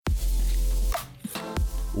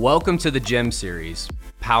Welcome to the GEM series,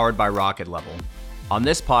 powered by Rocket Level. On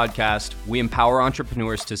this podcast, we empower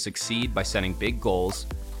entrepreneurs to succeed by setting big goals,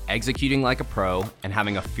 executing like a pro, and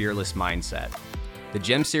having a fearless mindset. The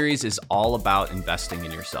GEM series is all about investing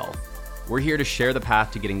in yourself. We're here to share the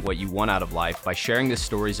path to getting what you want out of life by sharing the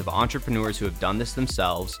stories of entrepreneurs who have done this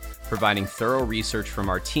themselves, providing thorough research from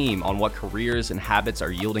our team on what careers and habits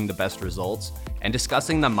are yielding the best results, and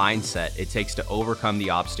discussing the mindset it takes to overcome the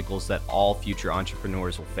obstacles that all future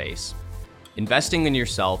entrepreneurs will face. Investing in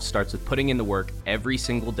yourself starts with putting in the work every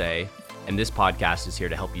single day, and this podcast is here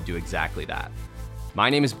to help you do exactly that. My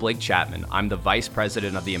name is Blake Chapman. I'm the Vice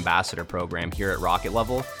President of the Ambassador Program here at Rocket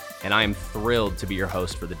Level, and I am thrilled to be your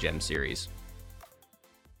host for the GEM series.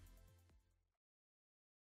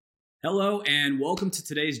 Hello, and welcome to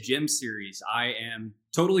today's GEM series. I am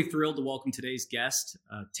totally thrilled to welcome today's guest,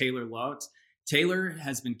 Taylor Loht. Taylor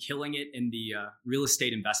has been killing it in the real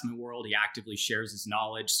estate investment world. He actively shares his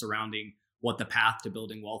knowledge surrounding what the path to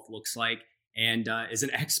building wealth looks like, and is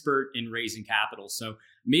an expert in raising capital. So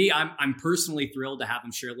I'm personally thrilled to have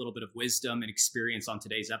him share a little bit of wisdom and experience on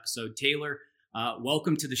today's episode. Taylor,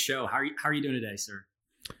 welcome to the show. How are you doing today, sir?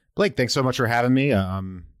 Blake, thanks so much for having me.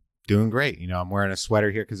 I'm doing great. You know, I'm wearing a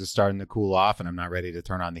sweater here because it's starting to cool off, and I'm not ready to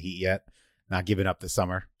turn on the heat yet. Not giving up the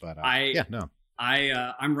summer, but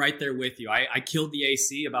I'm right there with you. I killed the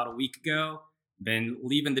AC about a week ago. Been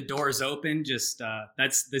leaving the doors open. Just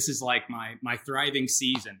this is like my thriving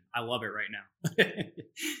season. I love it right now.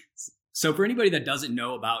 So for anybody that doesn't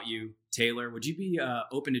know about you, Taylor, would you be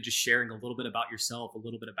open to just sharing a little bit about yourself, a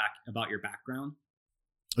little bit about your background?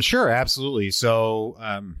 Sure, absolutely. So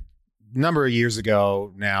a number of years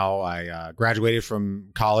ago now, I graduated from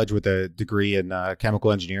college with a degree in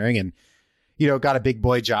chemical engineering, and got a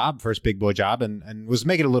first big boy job, and was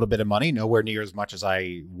making a little bit of money, nowhere near as much as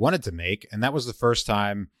I wanted to make. And that was the first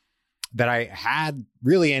time that I had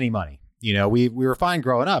really any money. We were fine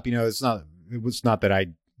growing up. It was not that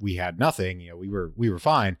we had nothing. We were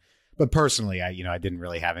fine. But personally, I didn't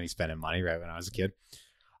really have any spending money right when I was a kid.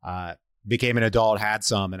 Became an adult, had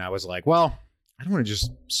some, and I was like, well, I don't want to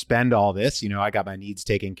just spend all this. I got my needs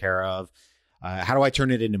taken care of. How do I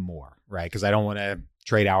turn it into more, right? Because I don't want to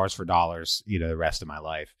trade hours for dollars, the rest of my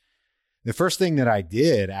life. The first thing that I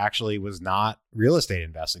did actually was not real estate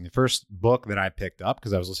investing. The first book that I picked up,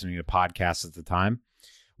 because I was listening to podcasts at the time,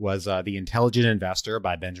 was The Intelligent Investor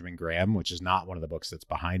by Benjamin Graham, which is not one of the books that's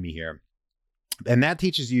behind me here. And that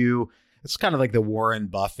teaches you, it's kind of like the Warren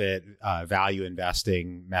Buffett value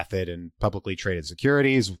investing method in publicly traded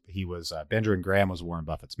securities. Benjamin Graham was Warren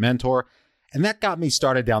Buffett's mentor. And that got me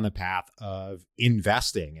started down the path of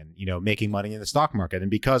investing and, making money in the stock market.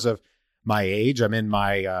 And because of my age, I'm in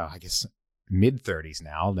my, mid 30s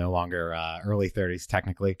now, no longer early 30s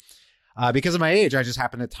technically. Because of my age, I just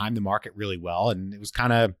happened to time the market really well. And it was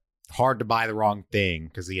kind of hard to buy the wrong thing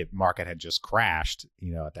because the market had just crashed,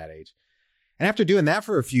 at that age. And after doing that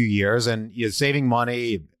for a few years and saving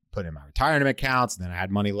money, put in my retirement accounts, and then I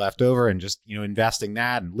had money left over and just, investing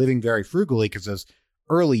that and living very frugally, because those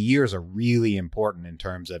early years are really important in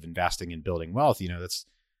terms of investing and building wealth. That's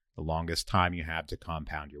the longest time you have to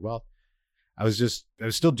compound your wealth. I was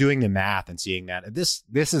still doing the math and seeing that this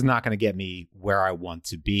is not going to get me where I want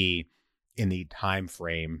to be in the time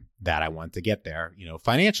frame that I want to get there,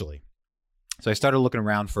 financially. So I started looking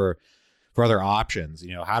around for other options.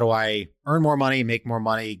 How do I earn more money, make more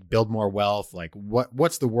money, build more wealth? Like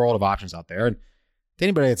what's the world of options out there? And to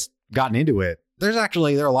anybody that's gotten into it, there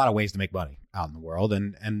are a lot of ways to make money out in the world.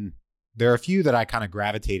 And there are a few that I kind of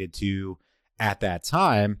gravitated to at that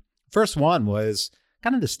time. First one was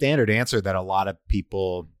kind of the standard answer that a lot of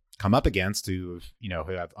people come up against who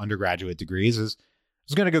have undergraduate degrees is, I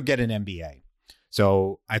was going to go get an MBA.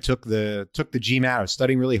 So I took the GMAT. I was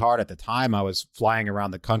studying really hard at the time. I was flying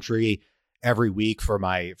around the country every week for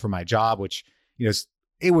my job, which,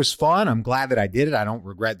 it was fun. I'm glad that I did it. I don't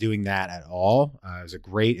regret doing that at all. It was a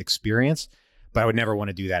great experience. But I would never want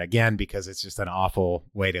to do that again because it's just an awful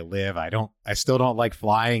way to live. I still don't like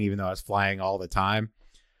flying, even though I was flying all the time.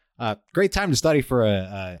 Great time to study for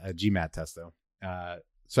a GMAT test, though.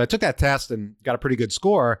 So I took that test and got a pretty good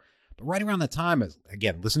score. But right around the time,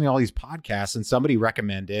 again, listening to all these podcasts, and somebody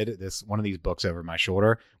recommended one of these books over my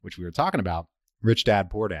shoulder, which we were talking about, Rich Dad,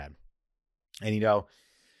 Poor Dad. And,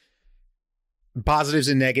 positives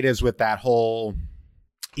and negatives with that whole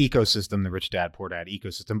ecosystem, the Rich Dad, Poor Dad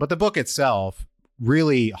ecosystem. But the book itself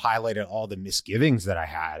really highlighted all the misgivings that I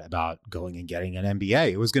had about going and getting an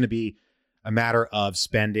MBA. It was going to be a matter of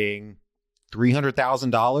spending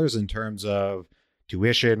 $300,000 in terms of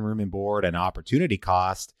tuition, room and board, and opportunity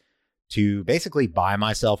cost to basically buy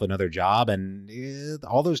myself another job. And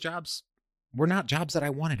all those jobs were not jobs that I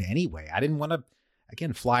wanted anyway. I didn't want to,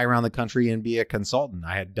 again, fly around the country and be a consultant.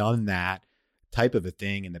 I had done that type of a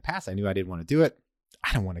thing in the past. I knew I didn't want to do it.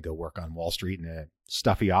 I don't want to go work on Wall Street in a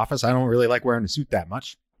stuffy office. I don't really like wearing a suit that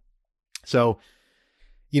much. So,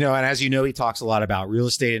 and as you know, he talks a lot about real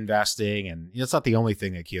estate investing, and it's not the only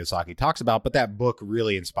thing that Kiyosaki talks about, but that book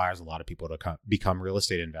really inspires a lot of people to become real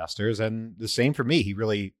estate investors. And the same for me. He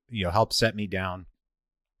really, helped set me down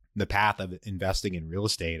the path of investing in real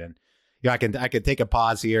estate. And I could take a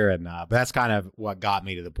pause here, and but that's kind of what got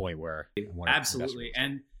me to the point where I wanted absolutely.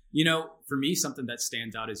 And for me, something that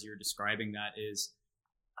stands out as you're describing that is,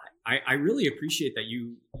 I really appreciate that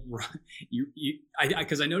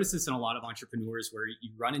because I noticed this in a lot of entrepreneurs where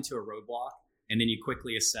you run into a roadblock and then you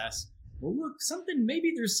quickly assess, well, look,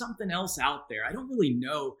 maybe there's something else out there. I don't really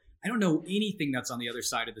know. I don't know anything that's on the other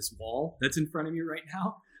side of this wall that's in front of me right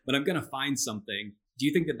now, but I'm going to find something. Do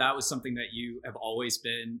you think that was something that have you always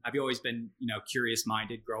been, curious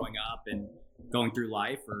minded growing up and going through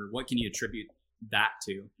life, or what can you attribute that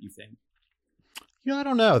to, you think? I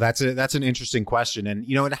don't know. That's an interesting question. And,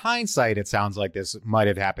 in hindsight, it sounds like this might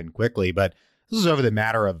have happened quickly, but this was over the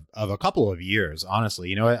matter of a couple of years,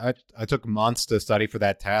 honestly. I took months to study for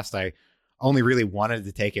that test. I only really wanted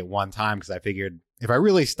to take it one time because I figured if I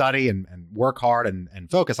really study and work hard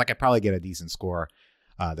and focus, I could probably get a decent score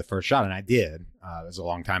the first shot. And I did. It was a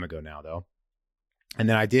long time ago now, though. And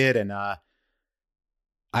then I did. And I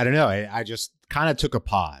don't know. I just kind of took a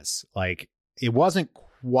pause. Like, it wasn't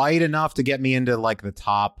quite enough to get me into like the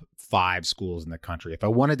top 5 schools in the country. If I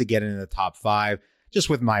wanted to get into the top 5,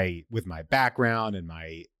 just with my background and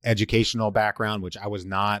my educational background, which I was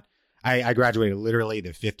not, I graduated literally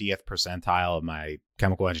the 50th percentile of my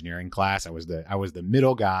chemical engineering class. I was the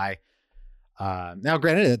middle guy. Now,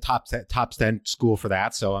 granted, a top 10 school for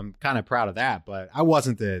that, so I'm kind of proud of that. But I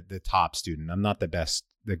wasn't the top student. I'm not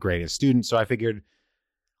the greatest student. So I figured,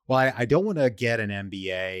 well, I don't want to get an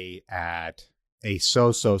MBA at a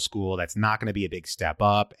so-so school that's not going to be a big step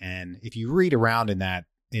up. And if you read around in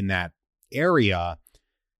that area,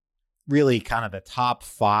 really kind of the top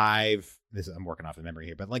 5, I'm working off the memory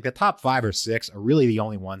here, but like the top 5 or 6 are really the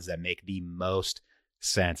only ones that make the most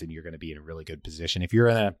sense, and you're going to be in a really good position. If you're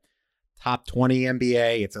in a top 20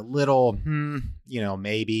 MBA, it's a little,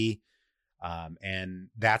 maybe. And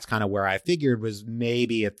that's kind of where I figured was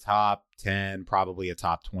maybe a top 10, probably a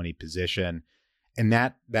top 20 position. And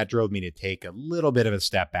that drove me to take a little bit of a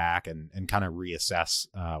step back and kind of reassess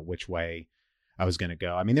which way I was going to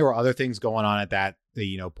go. I mean, there were other things going on at that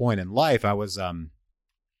point in life. I was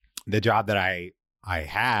the job that I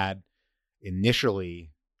had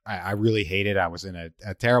initially, I really hated. I was in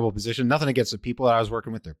a terrible position. Nothing against the people that I was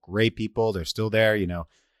working with. They're great people. They're still there.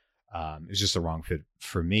 It's just the wrong fit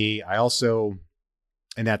for me. I also,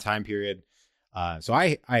 in that time period, so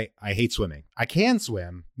I hate swimming. I can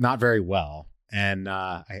swim, not very well. And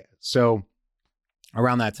so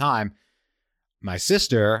around that time, my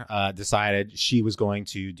sister decided she was going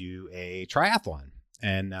to do a triathlon.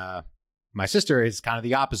 And my sister is kind of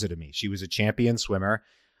the opposite of me. She was a champion swimmer.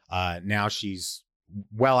 Now she's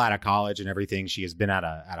well out of college and everything. She has been at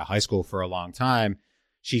a high school for a long time.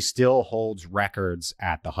 She still holds records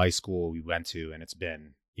at the high school we went to, and it's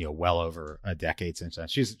been well over a decade since then.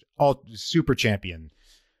 She's all super champion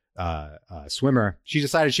swimmer. She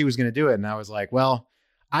decided she was going to do it, and I was like, well,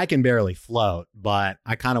 I can barely float, but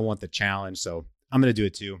I kind of want the challenge, so I'm going to do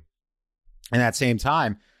it too. And at that same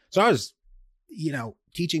time, so I was,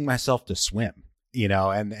 teaching myself to swim,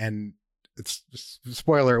 and it's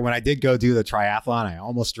spoiler, when I did go do the triathlon, I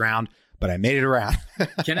almost drowned, but I made it around.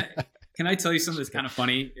 Can I tell you something that's kind of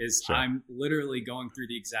funny is Sure. I'm literally going through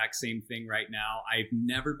the exact same thing right now. I've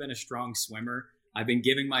never been a strong swimmer. I've been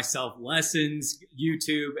giving myself lessons,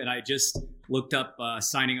 YouTube, and I just looked up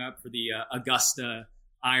signing up for the Augusta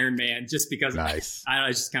Ironman just because Nice.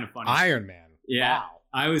 It's just kind of funny. Ironman. Yeah. Wow.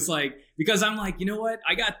 I was like, because I'm like, you know what?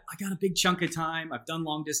 I got a big chunk of time. I've done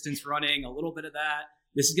long distance running, a little bit of that.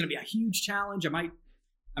 This is going to be a huge challenge. I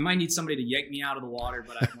might need somebody to yank me out of the water,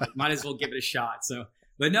 but I might as well give it a shot. So,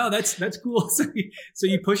 but no, that's cool. So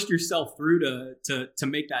you pushed yourself through to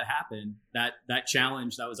make that happen. That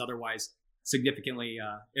challenge that was otherwise significantly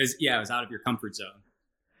it was out of your comfort zone.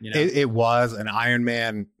 It was an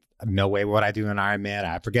Ironman. No way would I do an Ironman.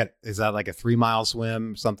 I forget, is that like a 3-mile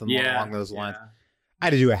swim, something along those lines? Yeah. I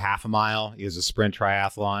had to do a half a mile. It was a sprint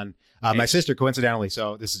triathlon. My sister, coincidentally,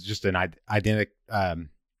 so this is just an identical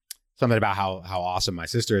something about how awesome my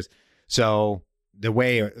sister is. So the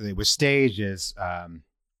way it was staged is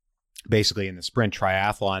basically in the sprint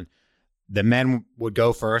triathlon, the men would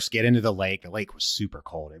go first, get into the lake. The lake was super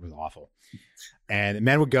cold. It was awful. And the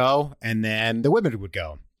men would go, and then the women would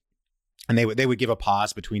go. and they would give a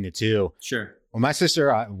pause between the two. Sure. Well, my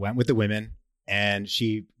sister went with the women, and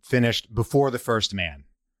she finished before the first man.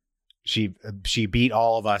 She beat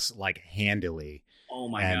all of us like handily. Oh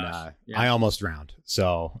my gosh! I almost drowned.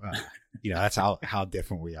 So that's how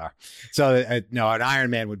different we are. So no, an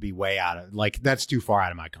Ironman would be way out of that's too far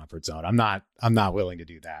out of my comfort zone. I'm not willing to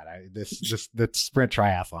do that. The sprint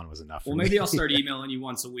triathlon was enough. Well, maybe I'll start emailing you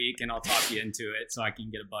once a week, and I'll talk you into it, so I can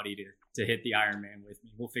get a buddy to hit the Ironman with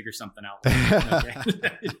me. We'll figure something out.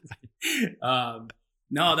 Okay.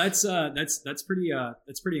 No, that's pretty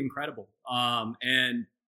incredible. And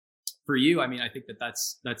for you, I mean, I think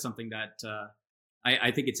that's something that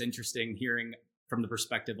I think it's interesting hearing from the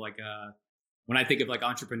perspective when I think of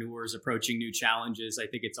entrepreneurs approaching new challenges. I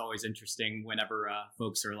think it's always interesting whenever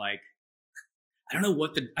folks are like, I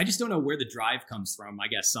just don't know where the drive comes from. I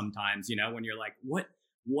guess sometimes, when you're like, what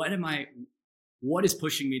is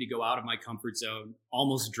pushing me to go out of my comfort zone,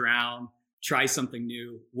 almost drown, try something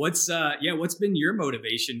new? What's been your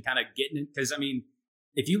motivation kind of getting it? Because I mean,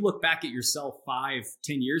 if you look back at yourself 5-10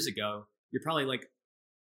 years ago, you're probably like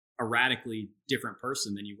a radically different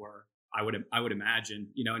person than you were. I would imagine,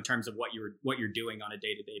 in terms of what you're doing on a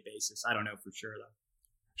day-to-day basis. I don't know for sure though.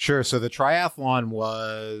 Sure. So the triathlon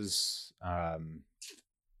was, I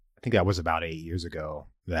think that was about 8 years ago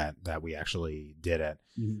that we actually did it.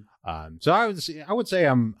 Mm-hmm. So I would say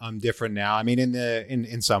I'm different now. I mean,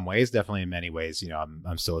 in some ways, definitely in many ways,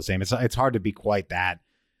 I'm still the same. It's hard to be quite that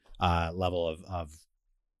level of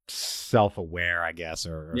self-aware, I guess,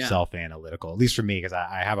 or self-analytical, at least for me, because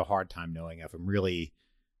I have a hard time knowing if I'm really,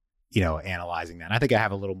 analyzing that. And I think I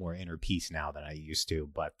have a little more inner peace now than I used to.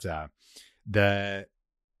 But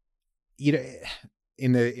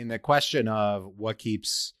in the question of what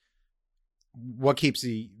keeps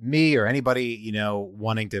me or anybody,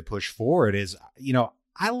 wanting to push forward is,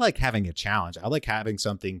 I like having a challenge. I like having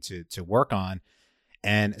something to work on.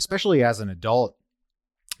 And especially as an adult,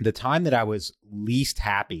 the time that I was least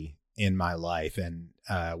happy in my life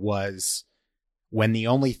was when the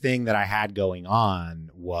only thing that I had going on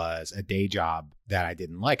was a day job that I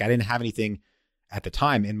didn't like. I didn't have anything at the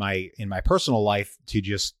time in my personal life to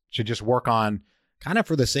just work on, kind of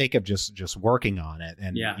for the sake of just working on it.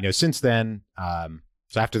 And since then,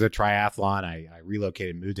 so after the triathlon, I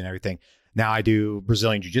relocated, moved, and everything. Now I do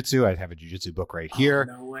Brazilian jiu-jitsu. I have a jiu-jitsu book right here.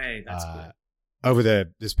 Oh, no way. That's cool.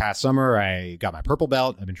 Over this past summer, I got my purple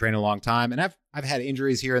belt. I've been training a long time, and I've had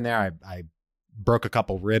injuries here and there. I broke a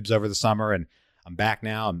couple ribs over the summer, and I'm back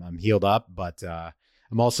now. I'm healed up, but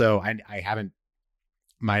I'm also I haven't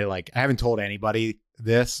told anybody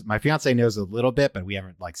this. My fiance knows a little bit, but we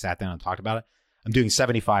haven't sat down and talked about it. I'm doing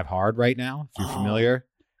 75 hard right now. If you're familiar.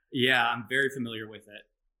 Yeah, I'm very familiar with it.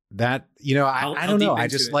 That I don't know. I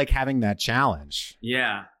just like having that challenge.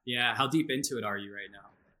 Yeah. How deep into it are you right now?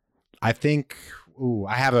 I think,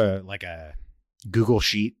 I have a Google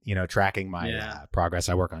sheet, tracking my progress.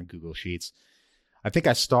 I work on Google Sheets. I think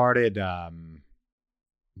I started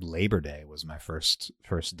Labor Day was my first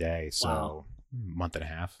day, so month and a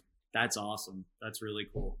half. That's awesome. That's really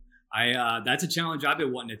cool. That's a challenge I've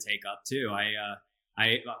been wanting to take up too.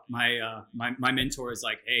 My mentor is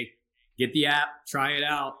like, hey, get the app, try it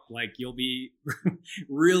out. You'll be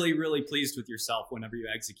really, really pleased with yourself whenever you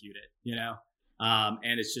execute it,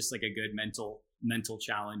 and it's just like a good mental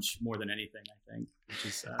challenge more than anything, I think. Which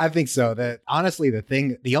is, I think so. That honestly,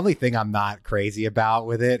 the only thing I'm not crazy about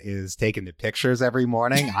with it is taking the pictures every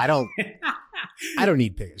morning. I don't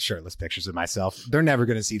need shirtless pictures of myself. They're never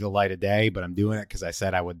going to see the light of day, but I'm doing it because I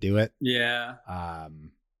said I would do it. Yeah.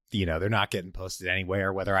 They're not getting posted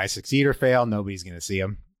anywhere. Whether I succeed or fail, nobody's going to see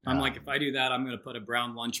them. I'm like, if I do that, I'm going to put a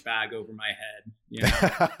brown lunch bag over my head.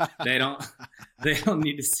 They don't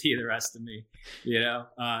need to see the rest of me.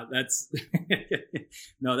 That's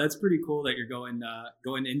no, that's pretty cool that you're going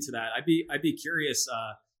into that. I'd be curious,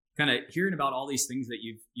 kind of hearing about all these things that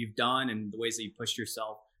you've done and the ways that you pushed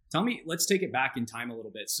yourself. Tell me, let's take it back in time a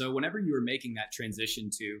little bit. So whenever you were making that transition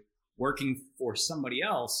to working for somebody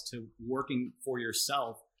else to working for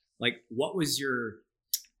yourself, what was your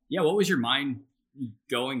mind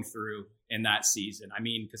going through in that season? I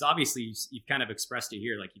mean, because obviously you've kind of expressed it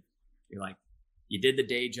here, you did the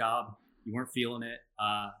day job, you weren't feeling it.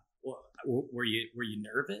 Were you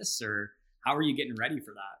nervous, or how were you getting ready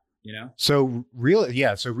for that? So real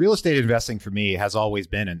estate investing for me has always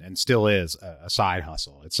been and still is a side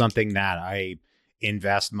hustle. It's something that I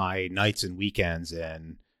invest my nights and weekends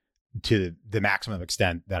in to the maximum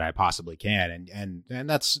extent that I possibly can. And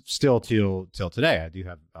that's still till today. I do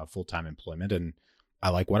have a full-time employment and I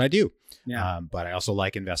like what I do. Yeah. But I also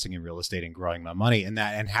like investing in real estate and growing my money and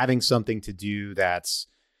having something to do that's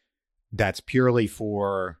purely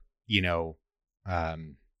for, you know,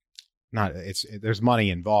 not there's money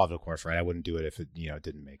involved, of course, right? I wouldn't do it if it, it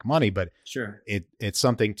didn't make money, but Sure. It's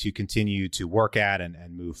something to continue to work at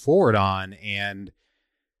and move forward on. And,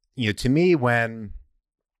 to me, when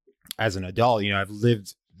as an adult, I've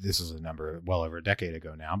lived, this is a number well over a decade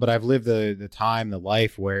ago now, but I've lived the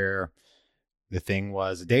life where the thing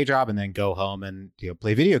was a day job and then go home and,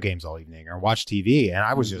 play video games all evening or watch TV. And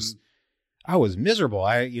I was I was miserable.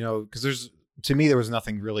 Because to me, there was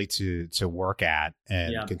nothing really to work at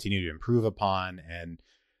and continue to improve upon. And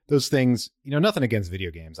those things, nothing against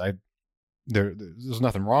video games. There's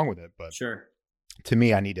nothing wrong with it, but sure. To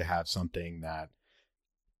me, I need to have something that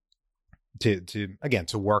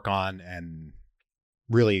to work on and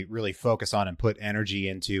really, really focus on and put energy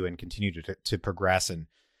into and continue to progress and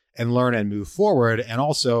learn and move forward. And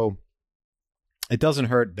also, it doesn't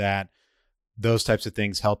hurt that those types of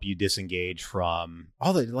things help you disengage from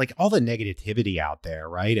all the negativity out there,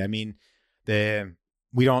 right? I mean,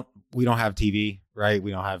 we don't have TV, right?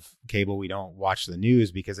 We don't have cable. We don't watch the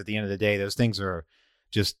news because at the end of the day, those things are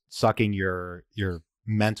just sucking your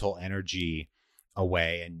mental energy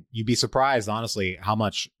away. And you'd be surprised, honestly, how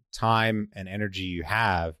much time and energy you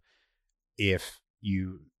have if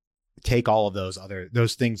you take all of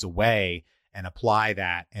those things away and apply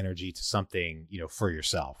that energy to something, for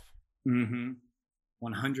yourself. 100%.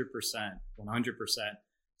 100%.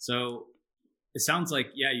 So it sounds like,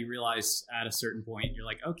 you realize at a certain point, you're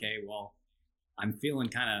like, okay, well, I'm feeling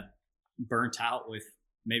kind of burnt out with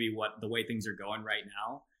maybe the way things are going right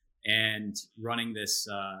now, and running this,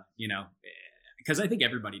 because I think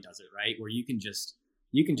everybody does it, right? Where you can just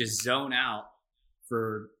zone out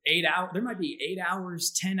for 8 hours. There might be 8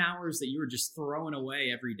 hours, 10 hours that you were just throwing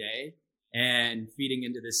away every day and feeding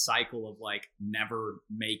into this cycle of like never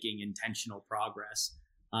making intentional progress.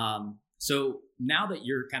 So now that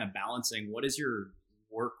you're kind of balancing, what does your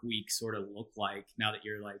work week sort of look like now that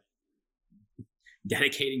you're like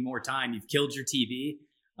dedicating more time? You've killed your TV,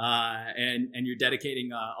 and you're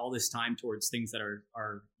dedicating all this time towards things that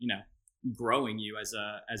are growing you as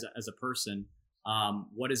a person.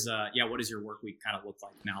 What does your work week kind of look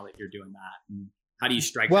like now that you're doing that? And how do you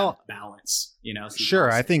strike that balance? So sure.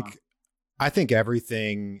 I think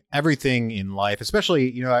everything in life,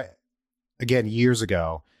 especially, again, years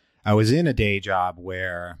ago, I was in a day job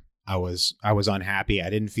where I was unhappy. I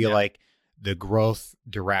didn't feel like the growth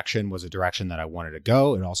direction was a direction that I wanted to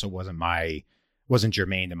go. It also wasn't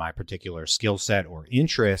germane to my particular skill set or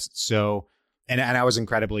interest. So, and I was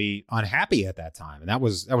incredibly unhappy at that time. And that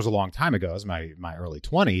was a long time ago. It was my early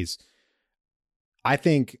 20s. I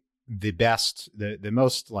think the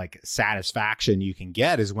most like satisfaction you can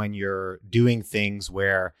get is when you're doing things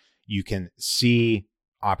where you can see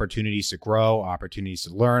opportunities to grow, opportunities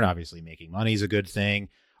to learn. Obviously, making money is a good thing.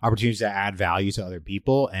 Opportunities to add value to other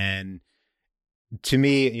people. And to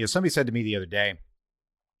me, somebody said to me the other day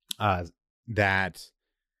that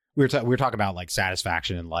we were talking about like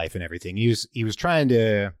satisfaction in life and everything. He was trying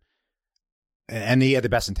to, and he had the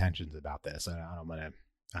best intentions about this. I don't want to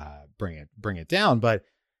bring it down, but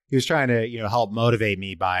he was trying to help motivate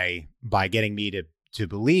me by getting me to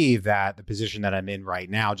believe that the position that I'm in right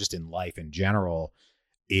now, just in life in general,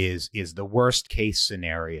 is the worst case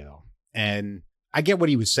scenario. And I get what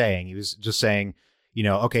he was saying. He was just saying,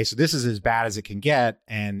 okay, so this is as bad as it can get,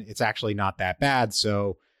 and it's actually not that bad.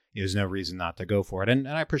 So there's no reason not to go for it. And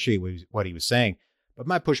I appreciate what he was saying. But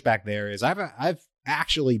my pushback there is I've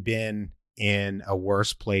actually been in a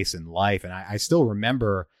worse place in life. And I still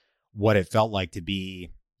remember what it felt like to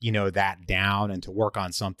be, that down and to work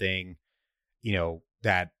on something,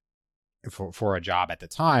 that for a job at the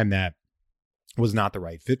time that was not the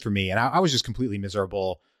right fit for me. And I was just completely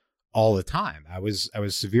miserable all the time. I was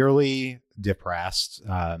severely depressed.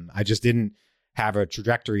 I just didn't have a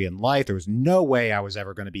trajectory in life. There was no way I was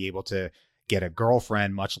ever going to be able to get a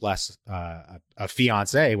girlfriend, much less a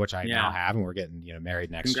fiance, which I now have, and we're getting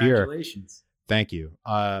married next year. Congratulations. Thank you.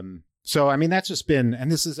 So I mean, that's just been,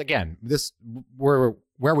 and this is again, where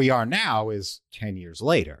we are now is 10 years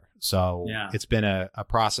later. So it's been a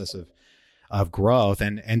process of growth,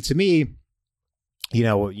 and to me,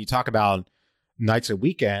 you talk about nights and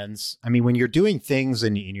weekends. I mean, when you're doing things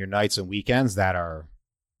in your nights and weekends that are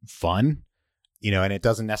fun, and it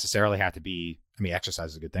doesn't necessarily have to be, I mean,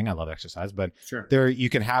 exercise is a good thing. I love exercise, but sure, you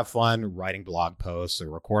can have fun writing blog posts or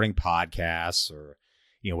recording podcasts or,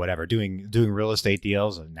 whatever, doing real estate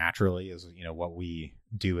deals naturally is, what we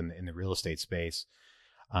do in the real estate space.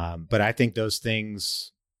 But I think those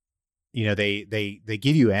things, they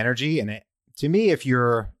give you energy. And to me, if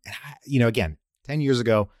you're, again, 10 years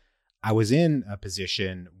ago, I was in a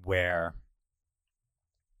position where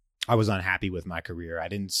I was unhappy with my career. I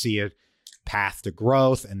didn't see a path to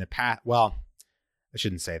growth, and well, I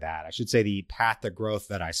shouldn't say that. I should say the path to growth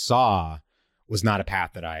that I saw was not a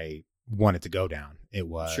path that I wanted to go down. It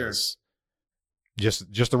was just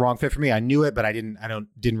the wrong fit for me. I knew it, but I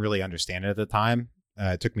didn't really understand it at the time.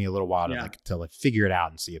 It took me a little while to figure it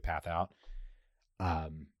out and see a path out.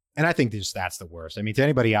 And I think that's the worst. I mean, to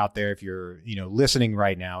anybody out there, if you're, listening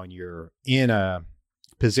right now and you're in a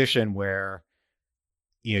position where,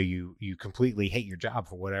 you completely hate your job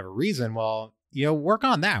for whatever reason, well, work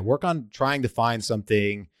on that. Work on trying to find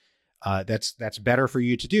something that's better for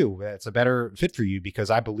you to do. That's a better fit for you, because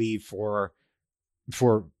I believe for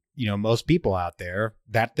most people out there,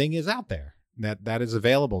 that thing is out there, that is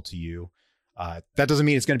available to you. That doesn't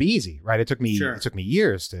mean it's going to be easy, right? It took me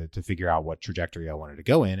years to figure out what trajectory I wanted to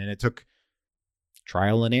go in, and it took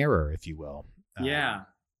trial and error, if you will. Yeah.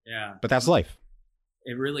 But that's life.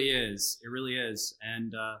 It really is. It really is.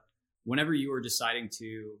 And whenever you were deciding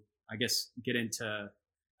to, I guess, get into,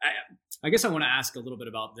 I guess I want to ask a little bit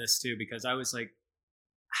about this too, because I was like,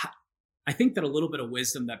 I think that a little bit of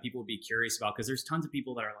wisdom that people would be curious about, because there's tons of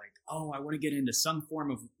people that are like, oh, I want to get into some form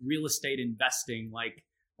of real estate investing, like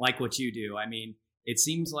what you do. I mean, it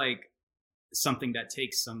seems like something that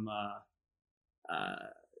takes some,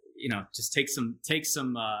 just takes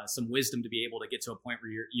some wisdom to be able to get to a point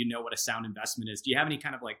where you know what a sound investment is. Do you have any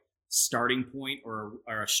kind of like starting point or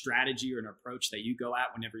a strategy or an approach that you go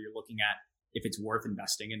at whenever you're looking at if it's worth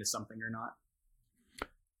investing into something or not?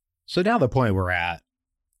 So now the point we're at,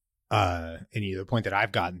 and the point that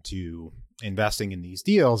I've gotten to investing in these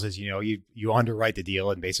deals is, you underwrite the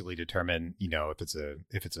deal and basically determine,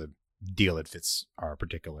 if it's a deal that fits our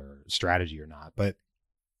particular strategy or not. But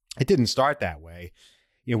it didn't start that way.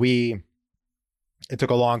 It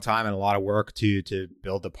took a long time and a lot of work to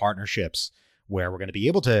build the partnerships where we're going to be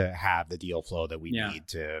able to have the deal flow that we need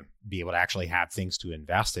to be able to actually have things to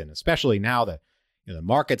invest in, especially now that the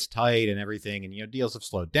market's tight and everything, and deals have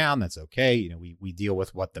slowed down. That's okay. We deal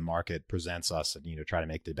with what the market presents us and try to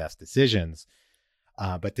make the best decisions.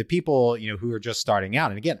 But the people who are just starting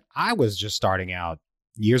out, and again, I was just starting out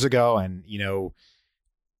years ago, and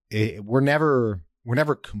we're never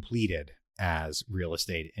completed as real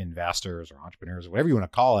estate investors or entrepreneurs, or whatever you want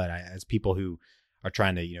to call it, as people who are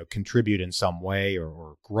trying to contribute in some way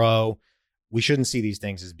or grow. We shouldn't see these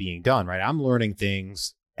things as being done, right? I'm learning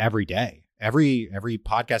things every day. Every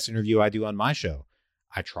podcast interview I do on my show,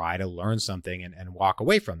 I try to learn something and walk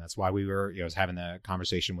away from. That's why we were, I was having a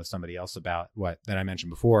conversation with somebody else about that I mentioned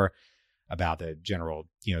before about the general,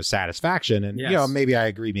 satisfaction. And, yes. Maybe I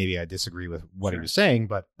agree, maybe I disagree with what he was saying,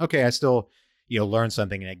 but okay, I still, learned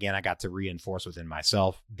something. And again, I got to reinforce within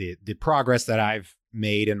myself the progress that I've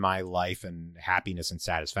made in my life and happiness and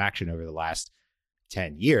satisfaction over the last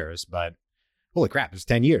 10 years. But holy crap, it's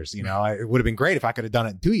 10 years. It would have been great if I could have done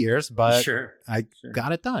it in 2 years, but I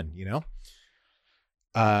got it done,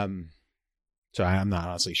 So I'm not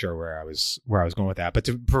honestly sure where I was going with that. But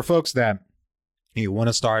for folks that want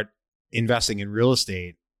to start investing in real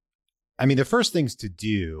estate, I mean, the first things to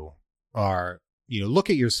do are, look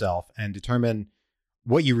at yourself and determine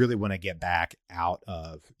what you really want to get back out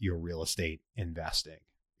of your real estate investing.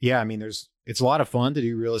 Yeah, I mean, it's a lot of fun to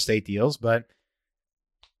do real estate deals, but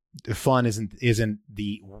the fun isn't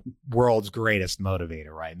the world's greatest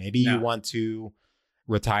motivator, right? Maybe you want to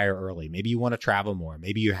retire early. Maybe you want to travel more.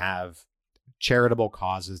 Maybe you have charitable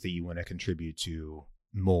causes that you want to contribute to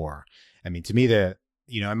more. I mean, to me,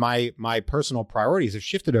 my personal priorities have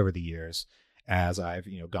shifted over the years as I've,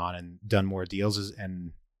 gone and done more deals,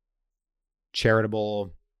 and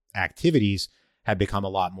charitable activities have become a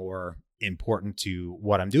lot more important to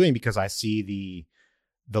what I'm doing, because I see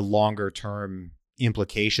the longer term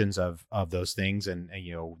implications of those things, and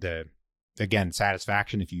again,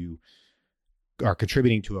 satisfaction. If you are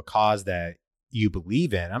contributing to a cause that you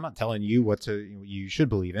believe in, I'm not telling you what you should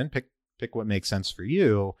believe in. Pick what makes sense for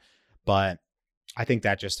you, but I think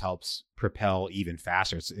that just helps propel even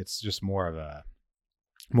faster. It's just more of a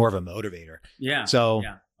motivator. Yeah. So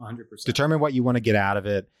 100%. Determine what you want to get out of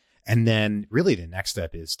it, and then really the next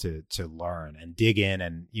step is to learn and dig in,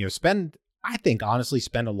 and spend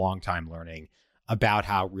a long time learning about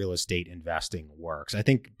how real estate investing works. I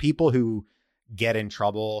think people who get in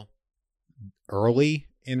trouble early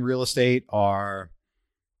in real estate are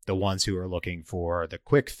the ones who are looking for the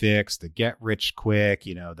quick fix, the get rich quick,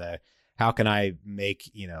 the how can I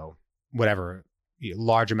make, whatever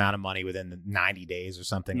large amount of money within the 90 days or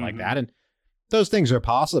something like that. And those things are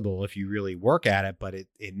possible if you really work at it, but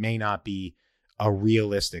it may not be a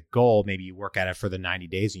realistic goal. Maybe you work at it for the 90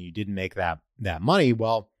 days and you didn't make that money.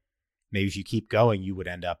 Well, maybe if you keep going, you would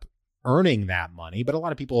end up earning that money. But a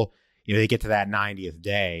lot of people, they get to that 90th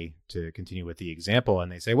day, to continue with the example,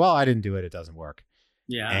 and they say, well, I didn't do it. It doesn't work.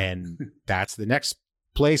 Yeah. And that's the next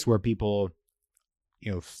place where people,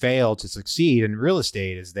 fail to succeed in real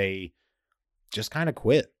estate, is they just kind of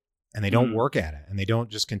quit and they don't work at it, and they don't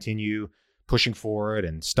just continue pushing forward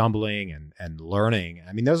and stumbling and learning.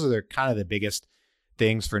 I mean, those are the kind of the biggest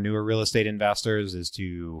things for newer real estate investors, is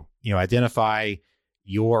to, identify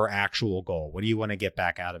your actual goal. What do you want to get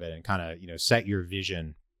back out of it, and kind of, set your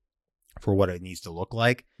vision for what it needs to look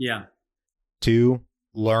like. Yeah. 2,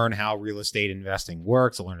 learn how real estate investing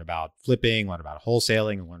works, learn about flipping, learn about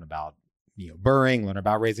wholesaling, learn about, burring, learn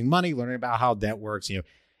about raising money, learn about how debt works,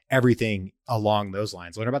 everything along those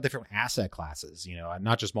lines. Learn about different asset classes,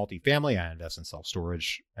 not just multifamily. I invest in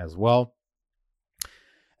self-storage as well.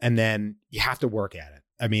 And then you have to work at it.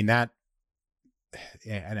 I mean, and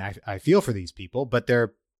I feel for these people, but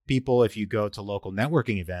they're people, if you go to local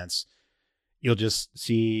networking events, you'll just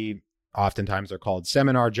see, oftentimes they're called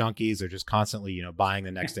seminar junkies. They're just constantly, buying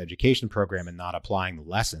the next education program and not applying the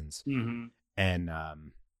lessons. Mm-hmm. And,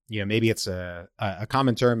 maybe it's a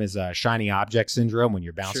common term is shiny object syndrome, when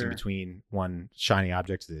you're bouncing between one shiny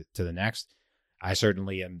object to the next. I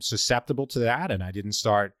certainly am susceptible to that. And I didn't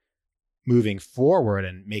start moving forward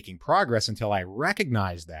and making progress until I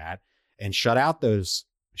recognized that and shut out those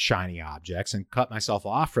shiny objects and cut myself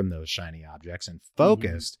off from those shiny objects and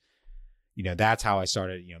focused. That's how I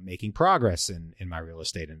started, making progress in my real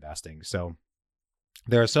estate investing. So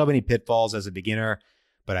there are so many pitfalls as a beginner,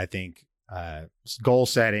 but I think goal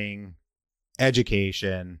setting,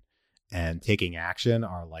 education, and taking action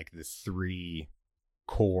are like the 3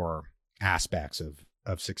 core aspects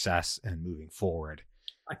of success and moving forward.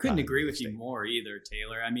 I couldn't agree with you more either,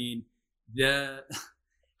 Taylor. I mean,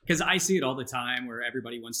 because I see it all the time where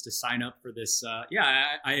everybody wants to sign up for this.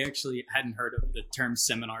 I actually hadn't heard of the term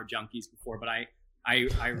seminar junkies before, but I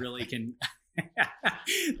really can.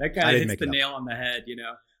 That kind of hits the nail on the head,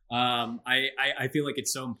 I feel like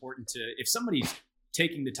it's so important to, if somebody's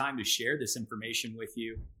taking the time to share this information with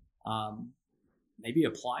you, maybe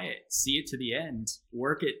apply it, see it to the end,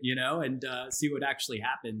 work it, and see what actually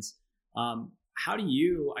happens. How do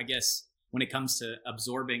you, I guess, when it comes to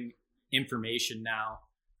absorbing information now,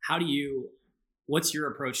 what's your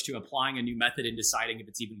approach to applying a new method and deciding if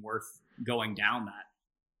it's even worth going down that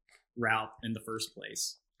route in the first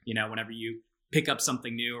place? Whenever you pick up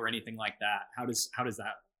something new or anything like that, how does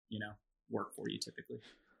that, work for you typically?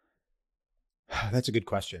 That's a good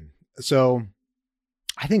question. So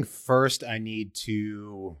I think first I need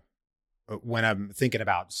to, when I'm thinking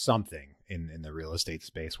about something in the real estate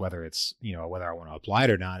space, whether it's, whether I want to apply it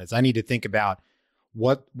or not, is I need to think about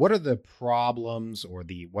what are the problems, or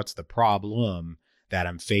what's the problem that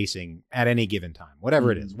I'm facing at any given time,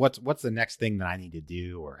 whatever it is. What's the next thing that I need to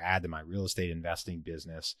do or add to my real estate investing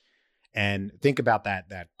business? And think about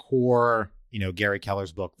that core, Gary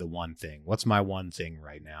Keller's book, The One Thing. What's my one thing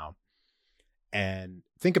right now? And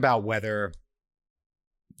think about whether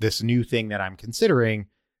this new thing that I'm considering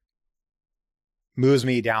moves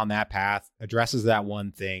me down that path, addresses that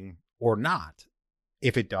one thing or not.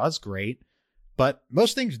 If it does, great. But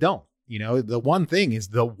most things don't. The one thing is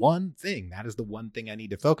the one thing. That is the one thing I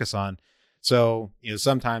need to focus on. So,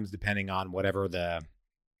 sometimes depending on whatever the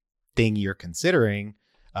thing you're considering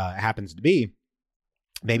happens to be,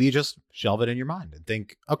 maybe you just shelve it in your mind and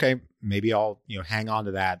think, okay, maybe I'll, hang on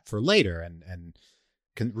to that for later and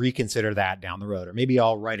reconsider that down the road. Or maybe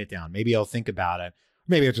I'll write it down. Maybe I'll think about it.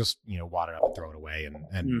 Maybe I'll just, wad it up and throw it away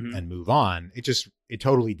and move on. It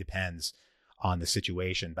totally depends on the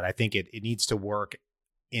situation. But I think it needs to work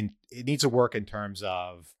in terms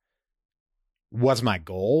of what's my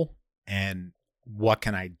goal and what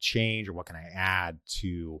can I change or what can I add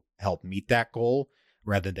to help meet that goal,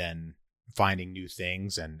 rather than finding new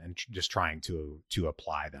things and just trying to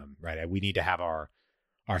apply them. Right. We need to have our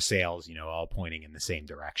sails, all pointing in the same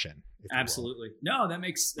direction. Absolutely. No, that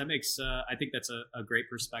makes, I think that's a great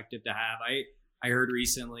perspective to have. I heard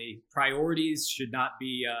recently priorities should not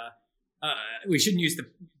be, we shouldn't use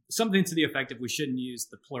something to the effect of we shouldn't use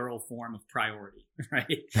the plural form of priority,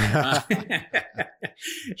 right?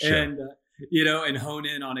 Sure. And, and hone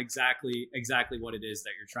in on exactly what it is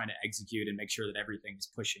that you're trying to execute and make sure that everything is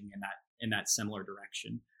pushing in that similar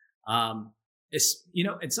direction. It's,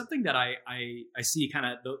 it's something that I see kind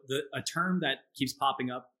of a term that keeps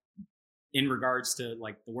popping up in regards to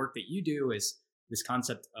like the work that you do is this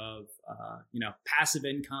concept of, passive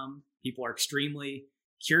income. People are extremely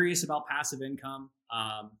curious about passive income.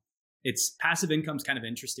 Passive income is kind of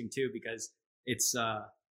interesting too, because it's,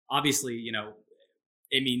 obviously,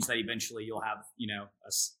 it means that eventually you'll have,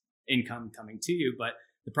 income coming to you, but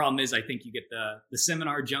The problem is, I think you get the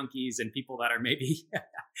seminar junkies and people that are maybe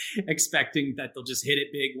expecting that they'll just hit it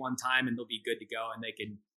big one time and they'll be good to go and they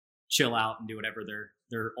can chill out and do whatever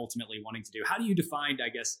they're ultimately wanting to do. How do you define, I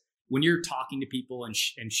guess, when you're talking to people and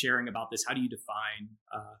sharing about this, how do you define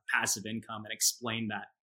passive income and explain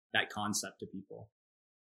that concept to people?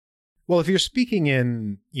 Well, if you're speaking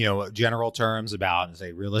in, general terms about,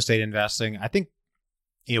 say, real estate investing, I think,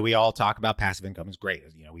 we all talk about passive income is great.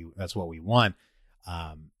 That's what we want.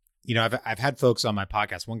 I've had folks on my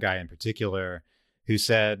podcast, one guy in particular, who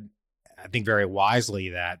said, I think very wisely,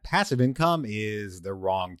 that passive income is the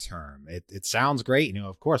wrong term. It sounds great.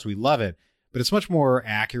 Of course we love it, but it's much more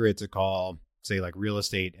accurate to call, say, like real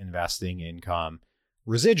estate investing income,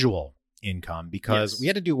 residual income, because we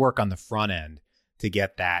had to do work on the front end to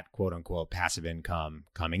get that quote unquote passive income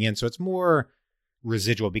coming in. So it's more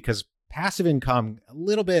residual, because passive income a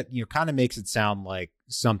little bit, kind of makes it sound like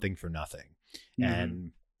something for nothing. Mm-hmm.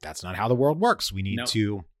 And that's not how the world works. We need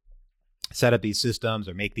to set up these systems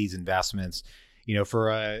or make these investments, if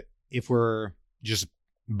we're just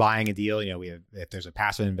buying a deal, if there's a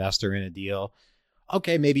passive investor in a deal,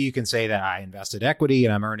 okay, maybe you can say that I invested equity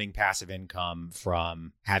and I'm earning passive income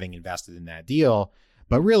from having invested in that deal.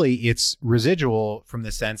 But really it's residual from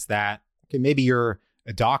the sense that, okay, maybe you're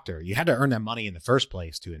a doctor. You had to earn that money in the first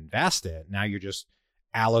place to invest it. Now you're just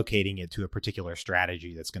allocating it to a particular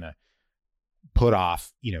strategy that's going to put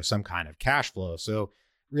off, some kind of cash flow. So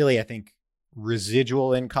really, I think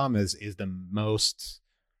residual income is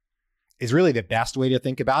really the best way to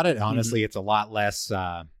think about it. Honestly, it's a lot less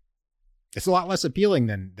appealing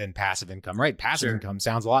than passive income, right? Passive income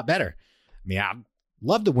sounds a lot better. I mean, I'd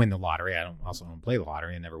love to win the lottery. I don't play the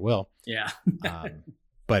lottery. I never will. Yeah.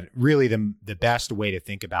 But really the best way to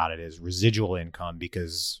think about it is residual income,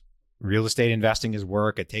 because real estate investing is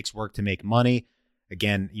work. It takes work to make money.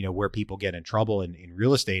 Again, where people get in trouble in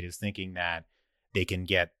real estate is thinking that they can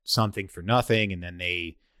get something for nothing, and then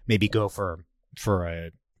they maybe go for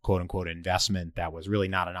a quote unquote investment that was really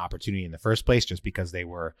not an opportunity in the first place, just because they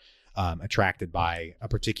were attracted by a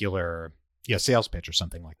particular sales pitch or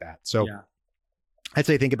something like that. So I'd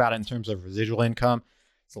say think about it in terms of residual income.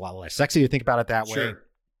 It's a lot less sexy to think about it that way.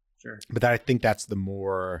 Sure. But I think that's the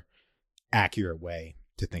more accurate way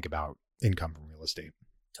to think about income from real estate.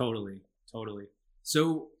 Totally.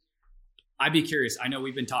 So I'd be curious. I know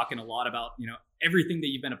we've been talking a lot about, everything that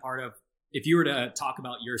you've been a part of. If you were to talk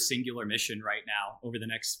about your singular mission right now over the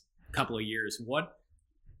next couple of years, what's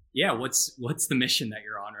the mission that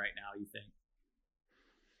you're on right now, you think?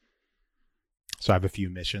 So I have a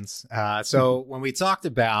few missions. So when we talked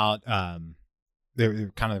about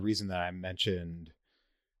the kind of the reason that I mentioned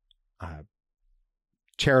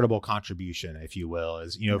charitable contribution, if you will,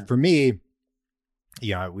 is, for me,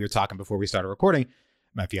 we were talking before we started recording,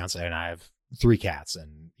 my fiance and I have 3 cats,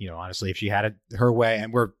 and, honestly, if she had it her way,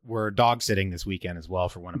 and we're dog sitting this weekend as well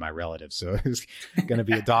for one of my relatives. So there's going to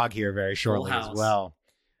be a dog here very shortly as well.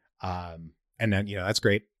 And then, that's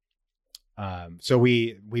great. So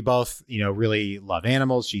we both, really love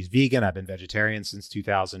animals. She's vegan. I've been vegetarian since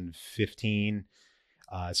 2015.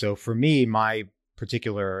 So for me, my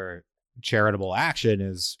particular charitable action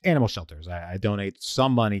is animal shelters. I donate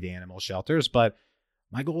some money to animal shelters, but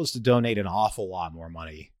my goal is to donate an awful lot more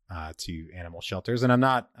money to animal shelters. And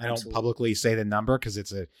I don't publicly say the number because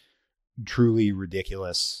it's a truly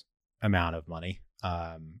ridiculous amount of money.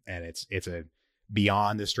 And it's a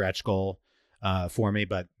beyond the stretch goal for me.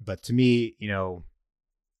 But to me,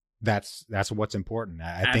 that's what's important.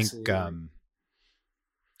 I think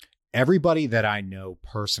everybody that I know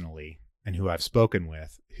personally and who I've spoken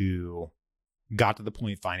with who got to the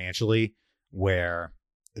point financially where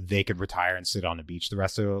they could retire and sit on a beach the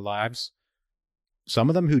rest of their lives. Some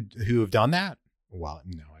of them who have done that, well,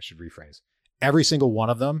 no, I should rephrase. Every single one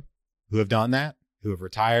of them who have done that, who have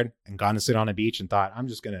retired and gone to sit on a beach and thought, I'm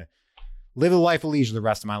just going to live a life of leisure the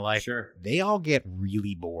rest of my life. Sure. They all get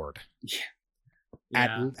really bored.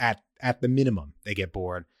 Yeah. At the minimum, they get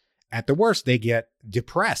bored. At the worst, they get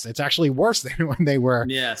depressed. It's actually worse than when they were,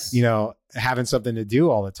 having something to do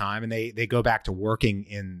all the time, and they go back to working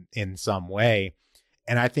in some way.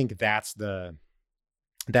 And I think that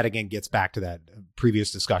again gets back to that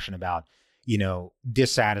previous discussion about,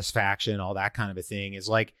 dissatisfaction, all that kind of a thing, is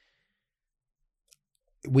like,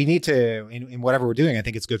 we need to, in whatever we're doing, I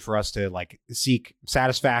think it's good for us to like seek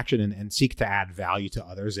satisfaction and seek to add value to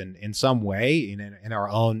others in some way, in our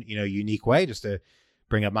own, unique way. Just to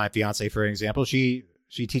bring up my fiance, for example, she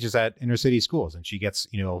teaches at inner city schools, and she gets,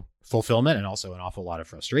 fulfillment and also an awful lot of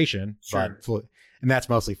frustration, and that's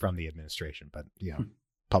mostly from the administration, but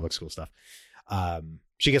public school stuff.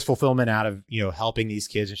 she gets fulfillment out of, helping these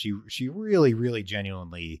kids, and she really, really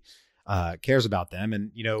genuinely cares about them.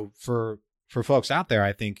 And, for folks out there,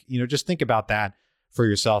 I think, just think about that for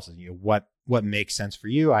yourselves, and, what makes sense for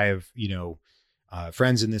you. I have,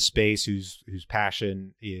 friends in this space whose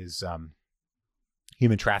passion is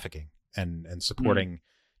human trafficking and supporting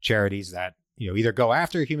charities that, either go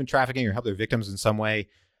after human trafficking or help their victims in some way.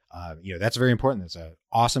 That's very important. It's an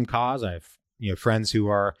awesome cause. I have, friends who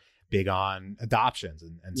are big on adoptions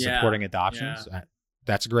and supporting adoptions. Yeah.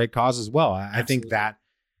 That's a great cause as well. I think that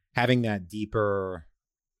having that deeper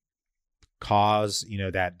cause,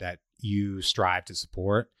 that you strive to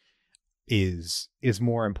support is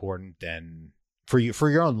more important than for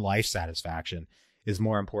your own life satisfaction, is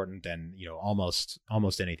more important than, almost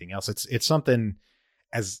anything else. It's something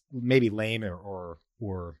as maybe lame or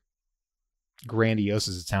grandiose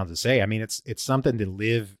as it sounds to say. I mean, it's something to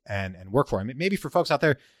live and work for. I mean, maybe for folks out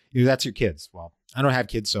there, that's your kids. Well, I don't have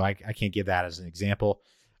kids, so I can't give that as an example.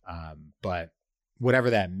 But whatever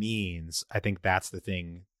that means, I think that's the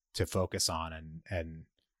thing to focus on and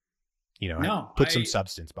put some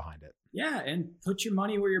substance behind it. Yeah, and put your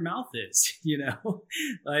money where your mouth is,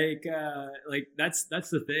 like that's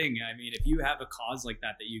the thing. I mean, if you have a cause like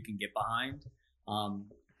that you can get behind,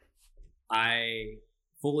 I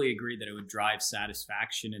fully agree that it would drive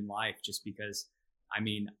satisfaction in life, just because, I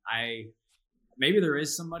mean, maybe there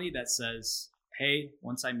is somebody that says, hey,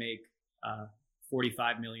 once I make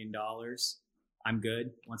 $45 million, I'm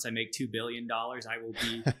good. Once I make $2 billion, I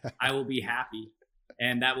will be happy,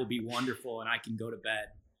 and that will be wonderful, and I can go to bed.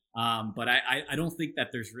 But I don't think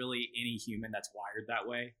that there's really any human that's wired that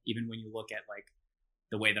way. Even when you look at like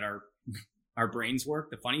the way that our brains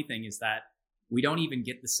work, the funny thing is that we don't even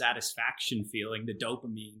get the satisfaction feeling, the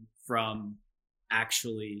dopamine, from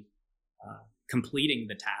actually completing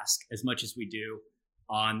the task as much as we do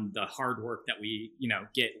on the hard work that we,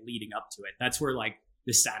 get leading up to it. That's where like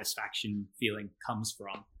the satisfaction feeling comes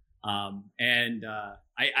from. I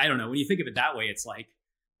don't know, when you think of it that way, it's like,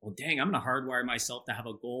 well, dang, I'm going to hardwire myself to have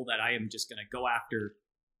a goal that I am just going to go after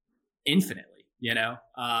infinitely,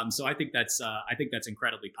 So I think that's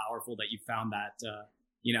incredibly powerful that you found that,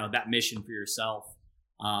 that mission for yourself.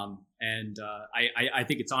 I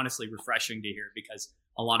think it's honestly refreshing to hear, because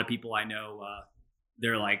a lot of people I know,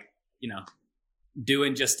 they're like,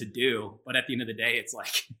 doing just to do, but at the end of the day, it's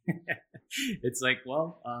like,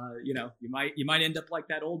 well, you might end up like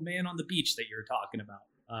that old man on the beach that you're talking about.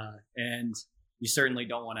 And you certainly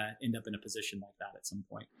don't want to end up in a position like that at some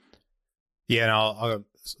point. Yeah, and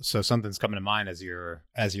so something's coming to mind as you're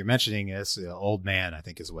mentioning this. Old man, I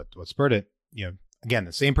think, is what spurred it. Again,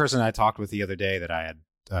 the same person I talked with the other day that I had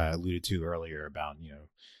alluded to earlier about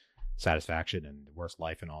satisfaction and the worst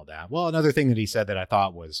life and all that. Well, another thing that he said that I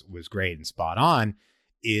thought was great and spot on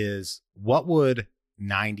is, what would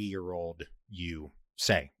 90-year-old you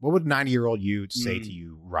say? What would 90-year-old you say to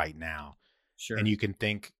you right now? Sure. And you can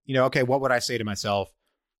think, okay, what would I say to myself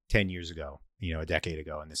 10 years ago, a decade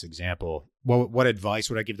ago in this example? What advice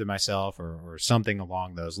would I give to myself, or something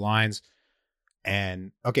along those lines?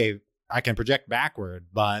 And okay, I can project backward,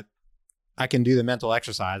 but I can do the mental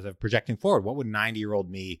exercise of projecting forward. What would 90-year-old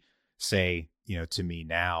me say, to me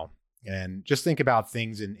now? And just think about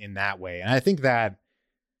things in that way. And I think that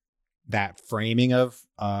framing of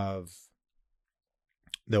how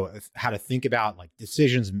to think about like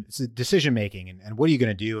decision making, and what are you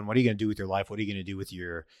going to do, and what are you going to do with your life? What are you going to do with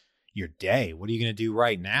your day? What are you going to do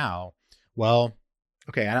right now? Well,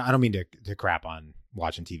 okay, I don't mean to crap on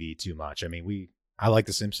watching TV too much. I mean, I like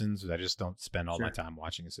The Simpsons. I just don't spend all my time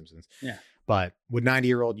watching The Simpsons. Yeah. But would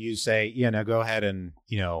 90-year-old you say, go ahead and,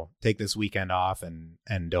 take this weekend off and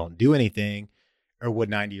don't do anything? Or would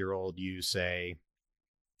 90-year-old you say,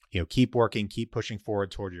 keep working, keep pushing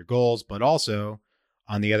forward toward your goals, but also,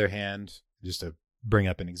 on the other hand, just to bring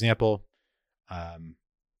up an example,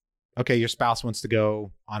 okay, your spouse wants to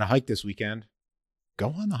go on a hike this weekend.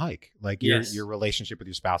 Go on the hike. Like your relationship with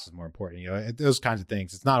your spouse is more important. Those kinds of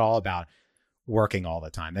things. It's not all about working all the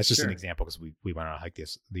time. That's just an example, because we went on a hike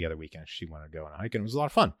the other weekend. She wanted to go on a hike, and it was a lot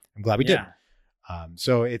of fun. I'm glad we did.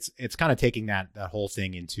 So it's kind of taking that whole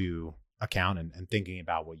thing into account and thinking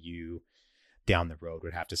about what you down the road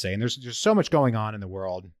would have to say. And there's so much going on in the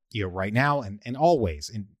world, right now and always,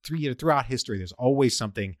 and throughout history, there's always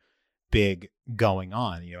something big going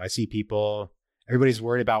on. I see everybody's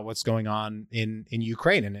worried about what's going on in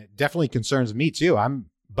Ukraine, and it definitely concerns me too.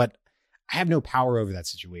 But I have no power over that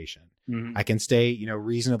situation. Mm-hmm. I can stay,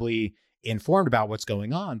 reasonably informed about what's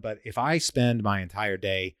going on. But if I spend my entire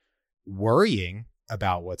day worrying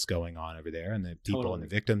about what's going on over there, and the people and the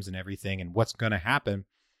victims and everything, and what's going to happen,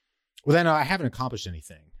 well, then I haven't accomplished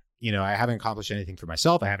anything. I haven't accomplished anything for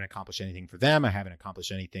myself. I haven't accomplished anything for them. I haven't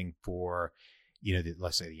accomplished anything for,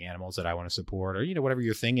 let's say the animals that I want to support or, whatever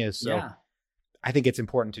your thing is. So I think it's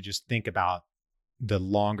important to just think about the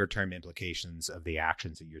longer term implications of the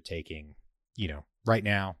actions that you're taking, right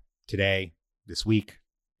now, today, this week,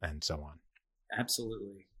 and so on.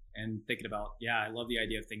 Absolutely. And thinking about, I love the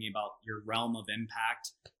idea of thinking about your realm of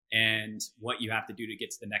impact and what you have to do to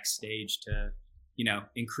get to the next stage to,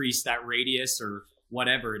 increase that radius or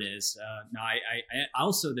whatever it is. I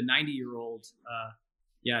also, the 90-year-old,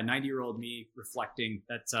 90-year-old me reflecting,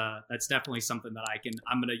 that's definitely something that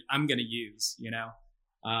I'm going to use,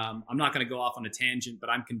 I'm not going to go off on a tangent,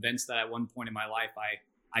 but I'm convinced that at one point in my life,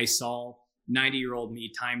 I saw 90-year-old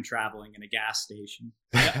me time traveling in a gas station.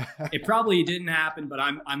 It probably didn't happen, but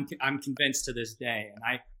I'm convinced to this day, and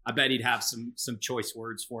I bet he'd have some choice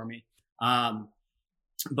words for me.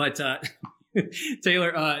 But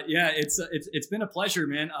Taylor, it's been a pleasure,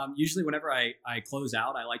 man. Usually, whenever I close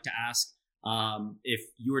out, I like to ask if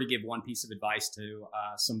you were to give one piece of advice to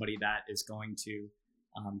somebody that is going to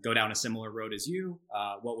go down a similar road as you,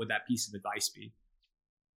 what would that piece of advice be?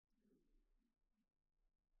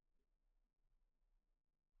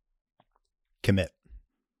 Commit,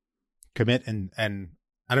 and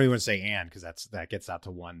I don't even want to say because that gets out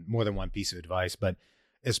to more than one piece of advice, but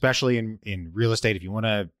especially in real estate, if you want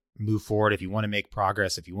to move forward, if you want to make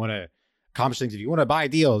progress, if you want to accomplish things, if you want to buy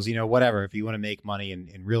deals, whatever, if you want to make money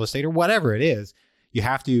in real estate or whatever it is, you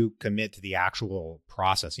have to commit to the actual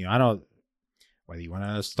process. I don't, whether you want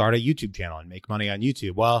to start a YouTube channel and make money on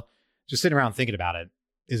YouTube, well, just sitting around thinking about it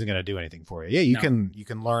isn't going to do anything for you. Yeah, you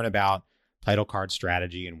can learn about title card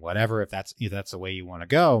strategy and whatever, if that's the way you want to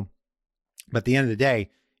go. But at the end of the day,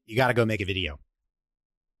 you got to go make a video.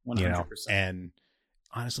 100%. And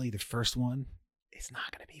honestly, the first one is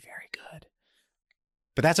not going to be very good,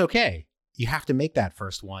 but that's okay. You have to make that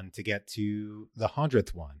first one to get to the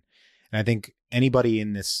 100th one. And I think anybody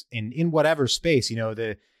in this, in whatever space,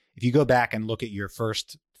 if you go back and look at your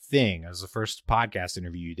first thing as the first podcast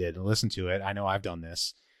interview you did and listen to it, I know I've done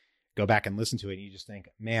this, go back and listen to it and you just think,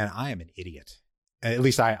 man, I am an idiot. At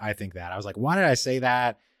least I think that. I was like, why did I say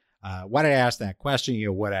that? Why did I ask that question?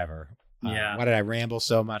 Whatever. Why did I ramble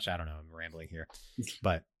so much? I don't know. I'm rambling here,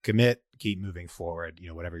 but commit, keep moving forward,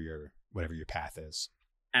 whatever your path is.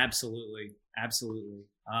 Absolutely.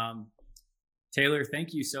 Taylor,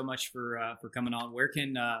 thank you so much for coming on. Where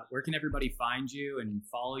can everybody find you and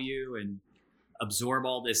follow you and absorb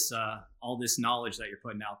all this knowledge that you're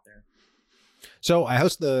putting out there? So I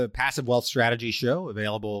host the Passive Wealth Strategy Show,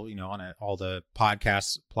 available, on all the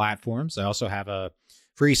podcast platforms. I also have a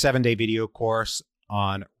free 7-day video course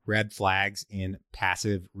on red flags in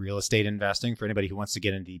passive real estate investing for anybody who wants to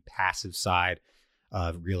get into the passive side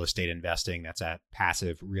of real estate investing. That's at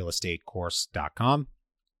passiverealestatecourse.com.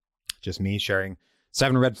 Just me sharing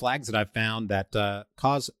 7 red flags that I've found that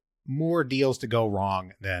cause more deals to go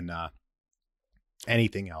wrong than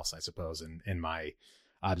anything else, I suppose, in my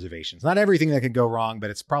observations. Not everything that could go wrong,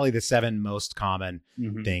 but it's probably the 7 most common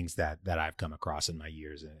things that I've come across in my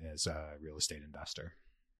years as a real estate investor.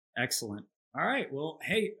 Excellent. All right. Well,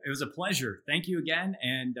 hey, it was a pleasure. Thank you again.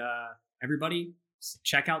 And everybody,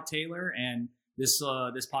 check out Taylor. And this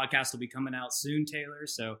podcast will be coming out soon, Taylor.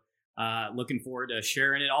 So looking forward to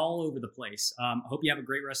sharing it all over the place. Hope you have a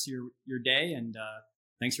great rest of your day. And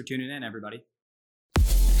thanks for tuning in, everybody.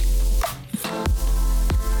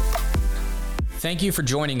 Thank you for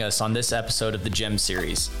joining us on this episode of the Gem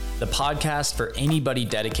Series, the podcast for anybody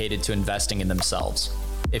dedicated to investing in themselves.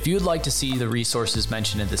 If you'd like to see the resources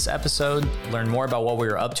mentioned in this episode, learn more about what we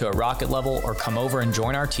are up to at Rocket Level, or come over and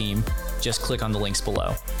join our team, just click on the links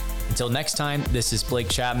below. Until next time, this is Blake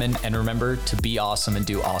Chapman, and remember to be awesome and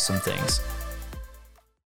do awesome things.